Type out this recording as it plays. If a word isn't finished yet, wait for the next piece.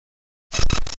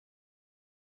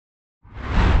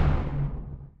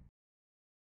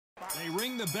They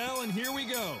ring the bell, and here we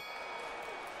go.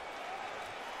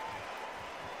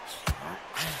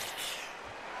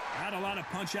 Not a lot of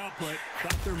punch output.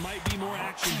 Thought there might be more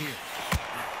action here.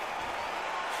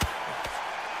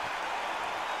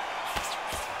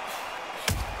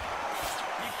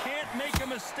 You can't make a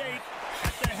mistake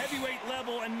at the heavyweight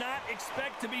level and not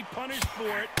expect to be punished for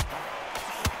it.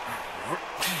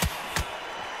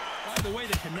 By the way,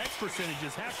 the connect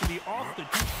percentages have to be off the...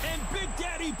 And Big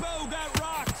Daddy BOWE got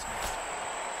rocked.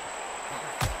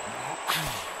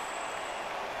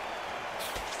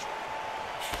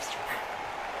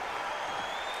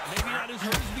 Maybe not as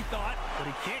hard as we thought, but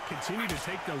he can't continue to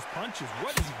take those punches.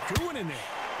 What is he doing in there?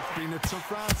 It's been a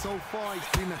tough round so far. It's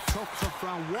been a tough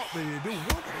round. What will they do?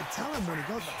 What will they tell him when he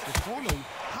goes back to the corner?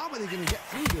 How are they going to get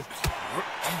through this?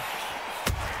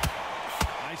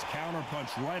 Nice counter punch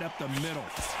right up the middle.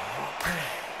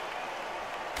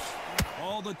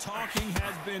 All the talking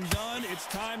has been done. It's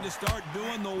time to start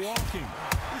doing the walking.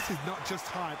 This is not just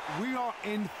hype. We are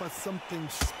in for something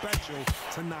special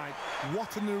tonight.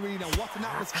 What an arena, what an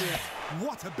atmosphere,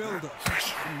 what a build-up.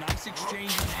 Nice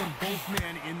exchanges from both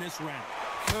men in this round.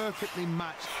 Perfectly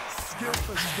matched, skill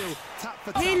for skill, tap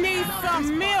for tap. He needs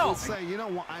some milk. Say, you know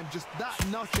what, I'm just that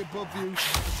notch above you,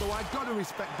 so I got to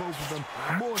respect both of them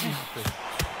more than happy.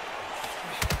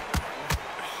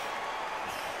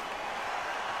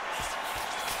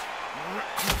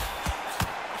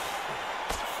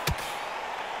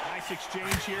 Nice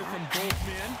exchange here from both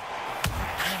men.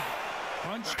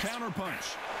 Punch, counter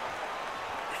punch.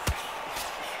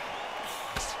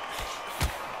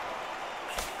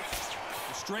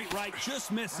 The straight right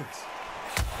just misses.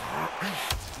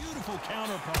 Beautiful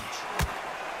counter punch.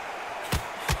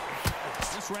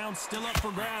 This round's still up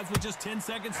for grabs with just 10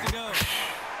 seconds to go.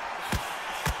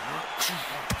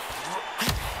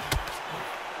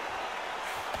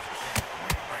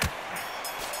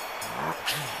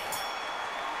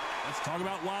 Let's talk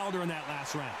about Wilder in that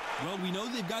last round. Well, we know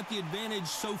they've got the advantage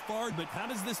so far, but how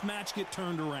does this match get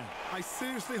turned around? I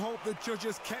seriously hope the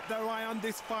judges kept their eye on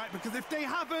this fight, because if they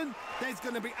haven't, there's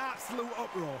going to be absolute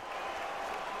uproar.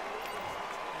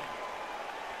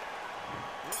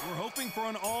 We're hoping for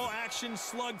an all-action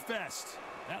slugfest.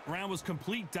 That round was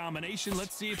complete domination.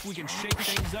 Let's see if we can shake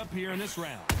things up here in this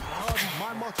round.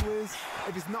 My motto is,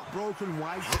 if it's not broken,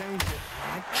 why change it?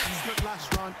 An excellent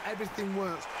last round, everything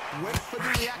works. Wait for the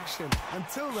reaction.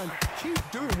 Until then, keep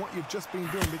doing what you've just been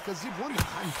doing, because you've won it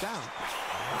hands down.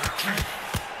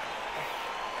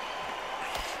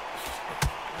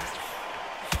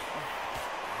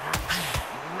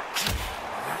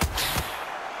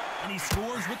 And he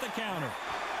scores with the counter.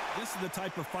 This is the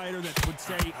type of fighter that would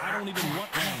say, I don't even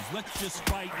want rounds. Let's just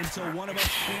fight until one of us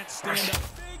can't stand up.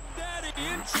 Big Daddy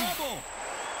in trouble.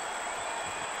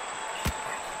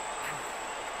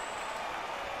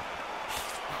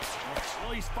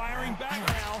 Well, he's firing back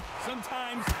now.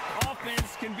 Sometimes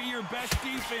offense can be your best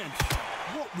defense.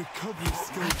 What recovery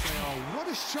skills they are. What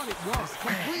a shot it was.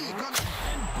 Completely gone.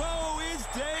 And BOWE is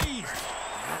dazed.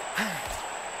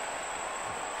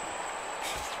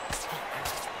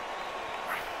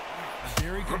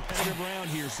 Very competitive round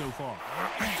here so far.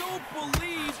 I don't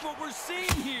believe what we're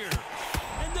seeing here.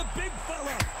 And the big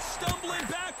fella stumbling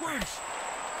backwards.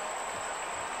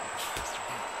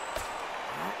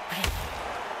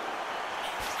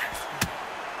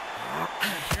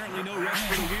 Apparently no rest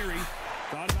for the weary.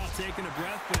 Thought about taking a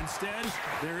breath, but instead,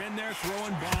 they're in there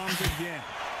throwing bombs again.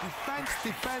 Defense,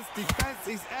 defense, defense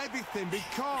is everything,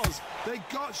 because they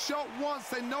got shot once.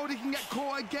 They know they can get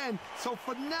caught again. So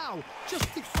for now,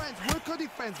 just defense, work on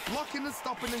defense, blocking and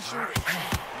stopping and shooting.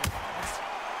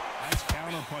 Nice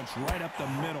counter punch right up the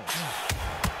middle.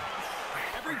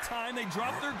 Every time they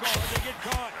drop their guard, they get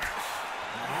caught.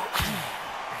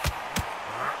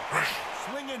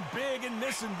 Swinging big and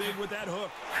missing big with that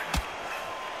hook.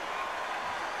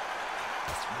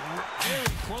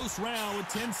 Very close round with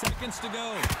 10 seconds to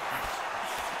go.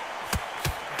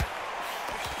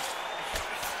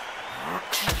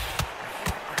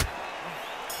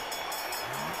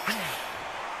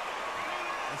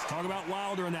 Let's talk about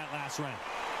Wilder in that last round.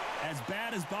 As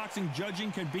bad as boxing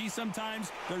judging can be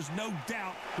sometimes, there's no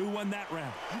doubt who won that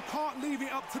round. You can't leave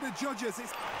it up to the judges. And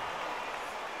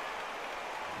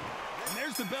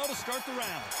there's the bell to start the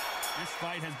round. This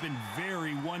fight has been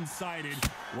very one-sided.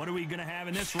 What are we going to have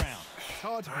in this round?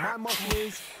 Todd, my motto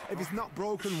is, if it's not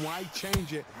broken, why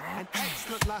change it? An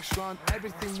excellent last round,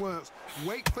 everything works.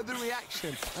 Wait for the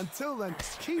reaction. Until then,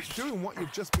 keep doing what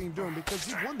you've just been doing, because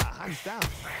you've won that hands down.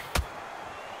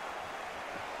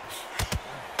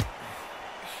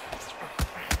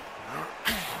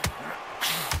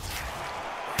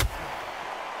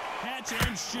 Catch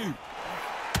and shoot.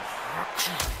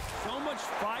 So much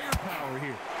firepower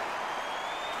here.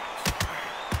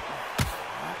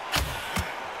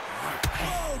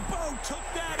 Oh, BOWE took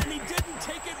that, and he didn't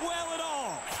take it well at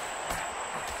all.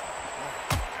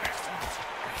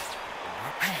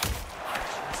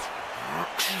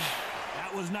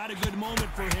 That was not a good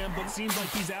moment for him, but seems like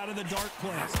he's out of the dark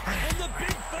place. And the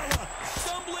big fella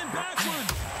stumbling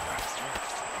backwards.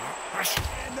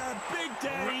 And the Big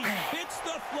Daddy hits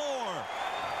the floor.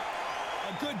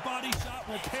 A good body shot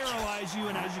will paralyze you,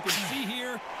 and as you can see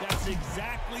here, that's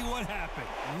exactly what happened.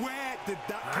 Where did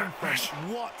that come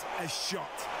from? What a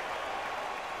shot.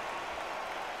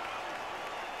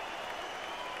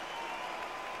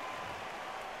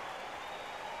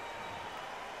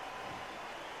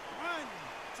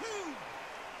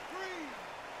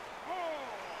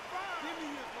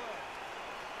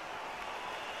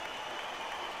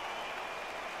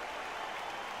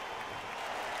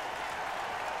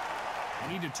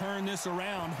 Need to turn this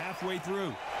around halfway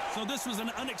through. So this was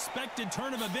an unexpected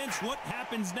turn of events. What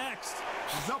happens next?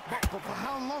 He's up, but for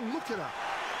how long? Look at that.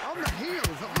 On the heels,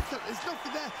 look at, there's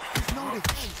nothing there. There's no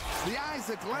defense. The eyes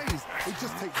are glazed. He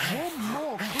just takes one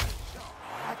more quick shot.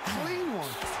 A clean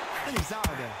one. And he's out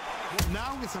of there. But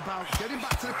now it's about getting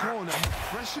back to the corner,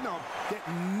 freshen up, get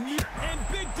new. And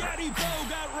Big Daddy BOWE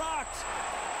got rocked.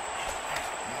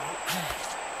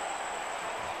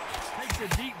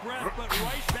 Takes a deep breath, but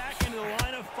right back into the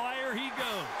line of fire he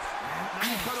goes. Now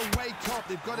you've got to wake up.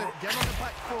 They've got to get on the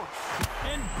back foot.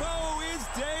 And BOWE is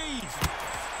dazed.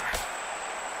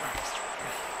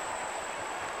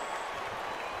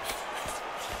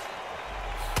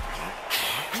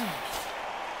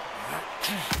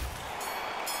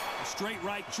 A straight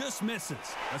right just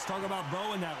misses. Let's talk about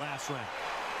BOWE in that last round.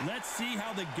 Let's see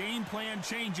how the game plan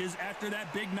changes after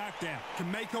that big knockdown. Can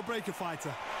make or break a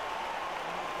fighter.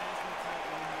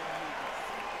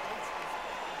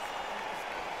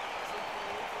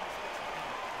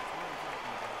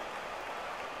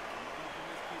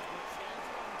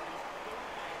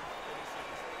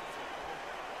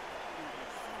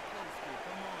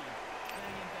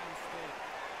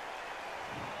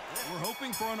 We're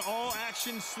hoping for an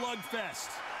all-action slugfest.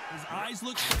 His eyes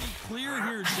look pretty clear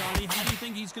here, Johnny. How do you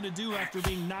think he's going to do after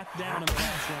being knocked down in the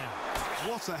last round?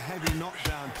 What a heavy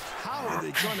knockdown. How are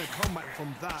they going to come back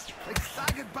from that? They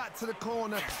staggered back to the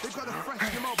corner. They've got to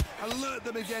freshen them up, alert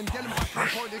them again, get them back on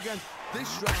point again. This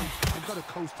round, they've got to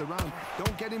coast around.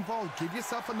 Don't get involved. Give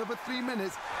yourself another 3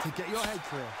 minutes to get your head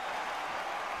clear.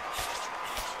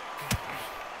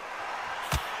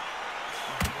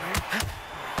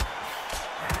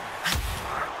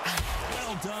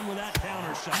 Done with that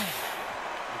counter shot.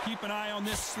 Keep an eye on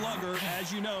this slugger.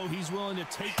 As you know, he's willing to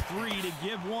take 3 to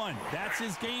give 1. That's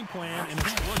his game plan, and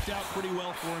it's worked out pretty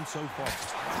well for him so far.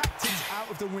 Tactics out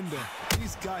of the window.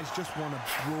 These guys just want to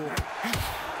brawl.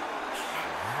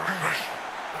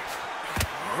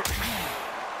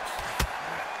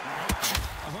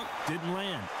 A hook didn't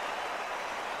land.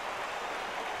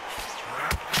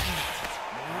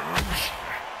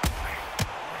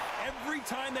 Every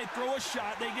time they throw a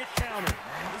shot, they get countered.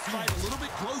 This fight a little bit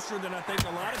closer than I think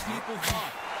a lot of people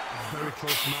thought. Very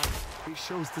close match. It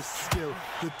shows the skill,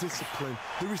 the discipline,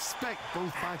 the respect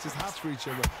both fighters have for each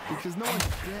other, because no one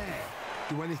dare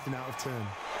do anything out of turn.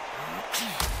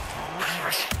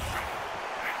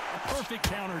 A perfect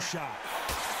counter shot.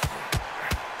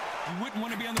 You wouldn't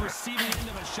want to be on the receiving end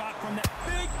of a shot from that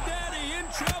Big Daddy in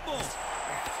trouble.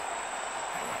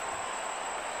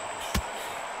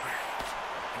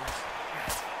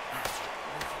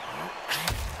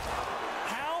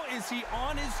 Is he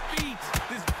on his feet?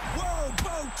 Whoa,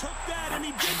 BOWE took that, and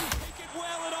he didn't take it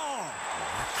well at all.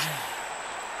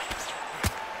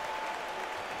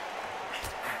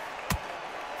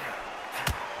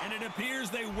 And it appears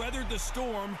they weathered the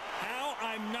storm. How?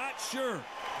 I'm not sure.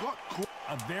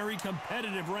 A very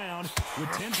competitive round with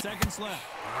 10 seconds left.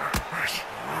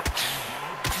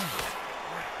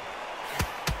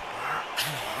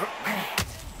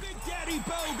 Big Daddy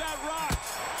BOWE got rocked.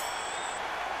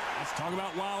 Let's talk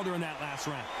about Wilder in that last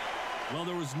round. Well,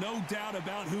 there was no doubt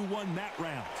about who won that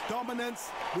round.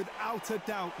 Dominance, without a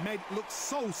doubt, made it look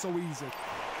so easy.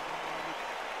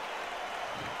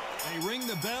 They ring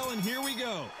the bell, and here we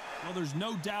go. Well, there's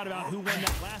no doubt about who won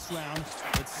that last round.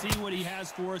 Let's see what he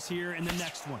has for us here in the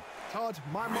next one. Todd,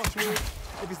 my motto is,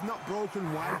 if it's not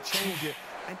broken, why change it?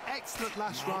 An excellent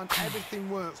last round, everything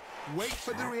works. Wait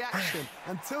for the reaction.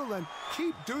 Until then,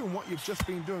 keep doing what you've just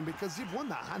been doing, because you've won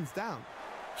that hands down.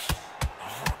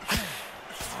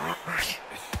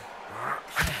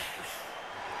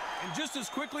 And just as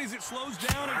quickly as it slows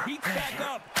down, it heats back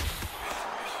up.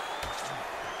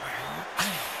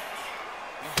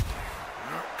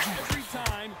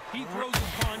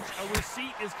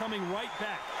 is coming right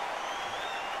back.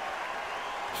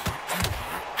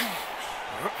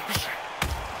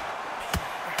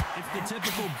 It's the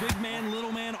typical big man,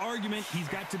 little man argument. He's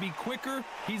got to be quicker.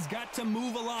 He's got to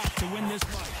move a lot to win this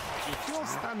fight. If you're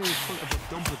standing in front of a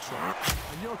dumper truck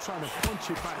and you're trying to punch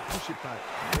it back, push it back,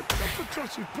 the dumper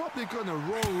truck is probably going to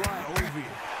roll right over you.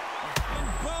 And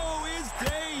BOWE is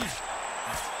dazed.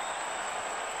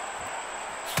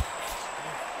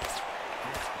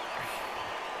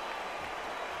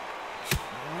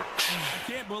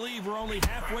 I can't believe we're only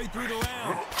halfway through the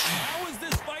round. How is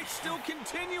this fight still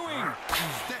continuing?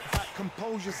 Step back,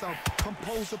 compose yourself,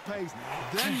 compose the pace,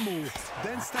 then move,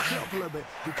 then step it up a little bit,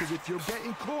 because if you're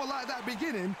getting caught like that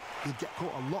beginning, you'll get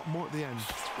caught a lot more at the end.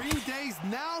 Green Days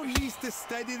now needs to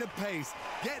steady the pace,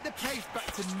 get the pace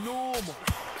back to normal.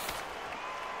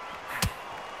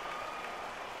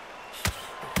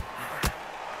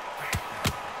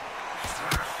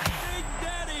 Big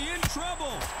Daddy in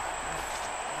trouble.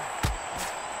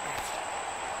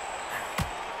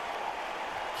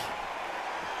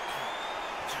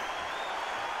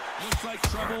 Looks like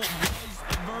trouble was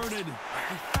averted.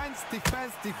 Defense,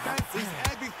 defense, defense is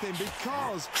everything,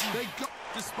 because they got...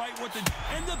 Despite what the...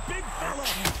 And the big fella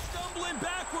stumbling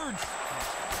backwards.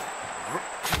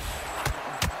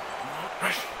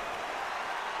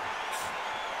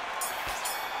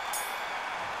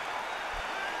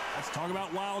 Let's talk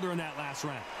about Wilder in that last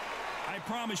round. I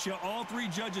promise you, all three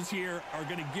judges here are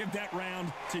going to give that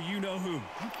round to you-know-who.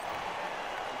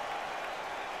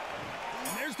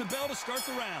 And there's the bell to start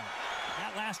the round.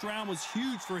 That last round was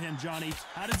huge for him, Johnny.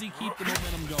 How does he keep the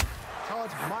momentum going? Todd,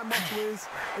 my motto is,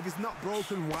 if it's not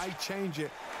broken, why change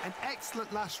it? An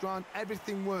excellent last round,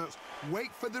 everything works.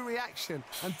 Wait for the reaction.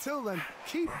 Until then,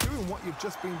 keep doing what you've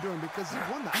just been doing, because you've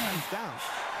won that hands down.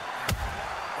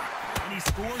 And he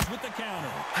scores with the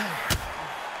counter.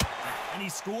 And he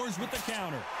scores with the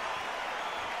counter.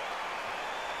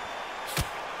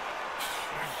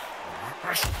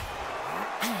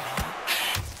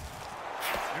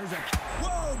 There's a...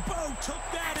 Whoa, BOWE took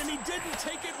that, and he didn't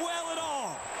take it well at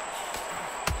all.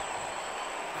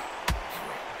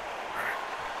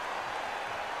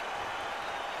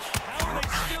 How are they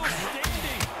still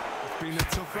standing? It's been a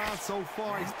tough round so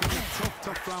far. It's been a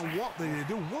tough round. What do they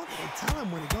do? What do they tell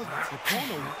him when he goes back to the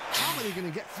corner? How are they going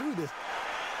to get through this?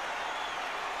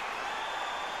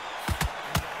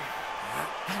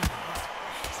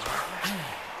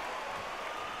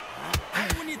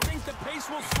 And when you think the pace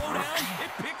will slow down,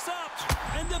 it picks up.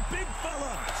 And the big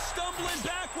fella stumbling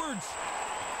backwards.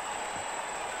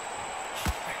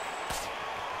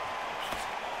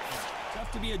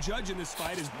 Tough to be a judge in this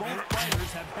fight, as both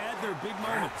fighters have had their big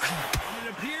moments. And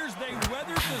it appears they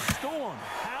weathered the storm.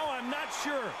 How, I'm not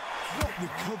sure. What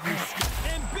recovery?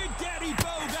 And Big Daddy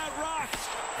BOWE got rocked.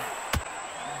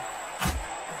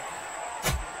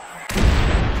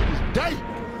 Day.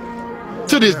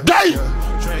 To this day.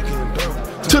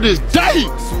 To this day.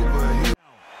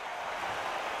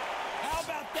 How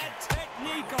about that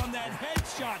technique on that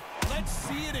headshot? Let's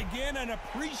see it again and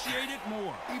appreciate it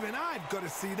more. Even I've got to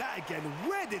see that again.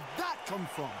 Where did that come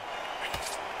from?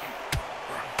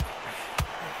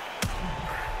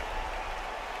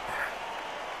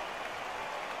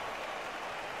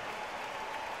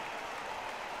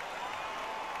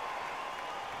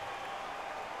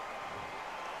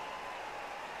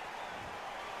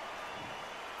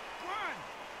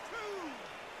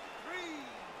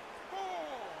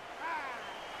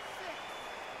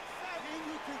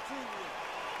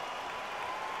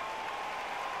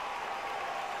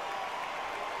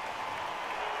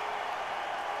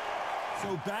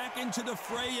 So back into the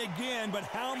fray again, but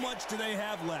how much do they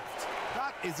have left?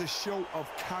 That is a show of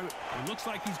character. It looks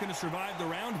like he's going to survive the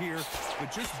round here,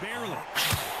 but just barely.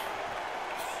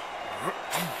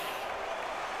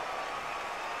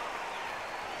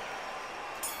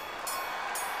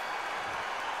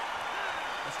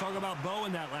 Let's talk about BOWE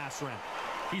in that last round.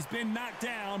 He's been knocked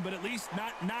down, but at least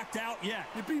not knocked out yet.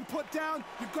 You've been put down,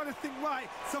 you've got to think right,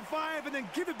 survive, and then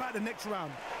give it back the next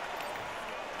round.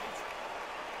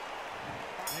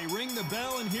 They ring the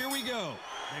bell, and here we go.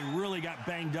 They really got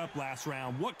banged up last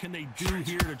round. What can they do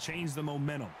here to change the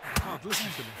momentum? Oh,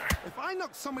 listen to me. If I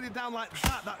knock somebody down like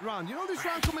that round, you know this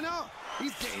round coming out?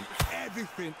 He's getting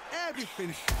everything,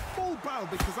 full barrel,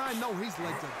 because I know his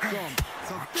legs are gone.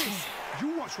 So this,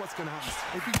 you watch what's going to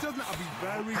happen. If he doesn't, I'll be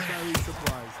very, very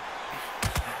surprised.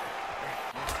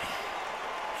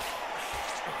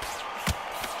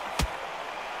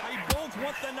 They both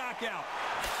want the knockout.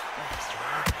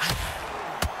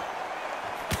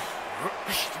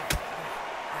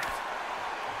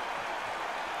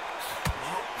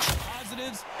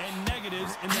 positives and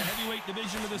negatives in the heavyweight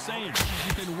division are the same.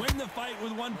 You can win the fight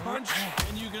with one punch,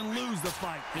 and you can lose the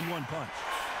fight in one punch.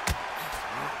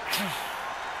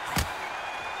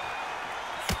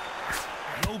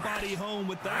 Nobody home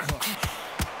with that hook.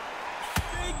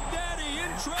 Big Daddy in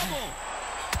trouble.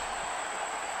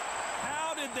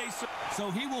 How did they... So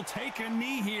he will take a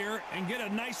knee here and get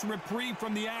a nice reprieve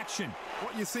from the action.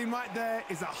 What you see right there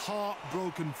is a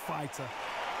heartbroken fighter.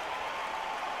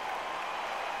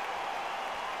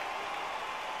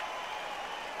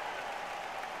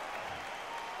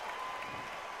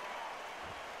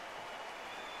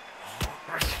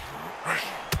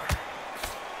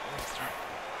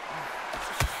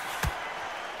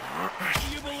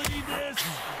 Do you believe this?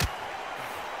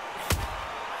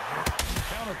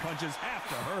 Counter punches have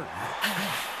to hurt.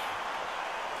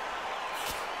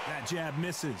 That jab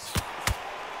misses.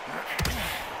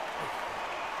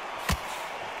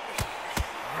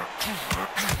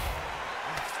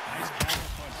 Nice counter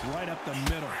punch right up the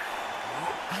middle.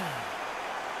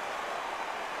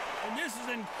 And this is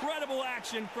incredible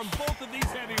action from both of these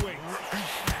heavyweights.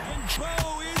 And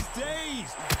BOWE is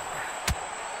dazed.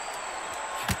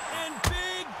 And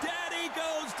Big Daddy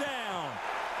goes down.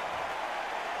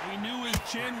 He knew his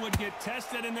chin would get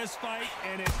tested in this fight,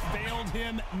 and it failed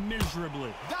him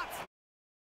miserably. That's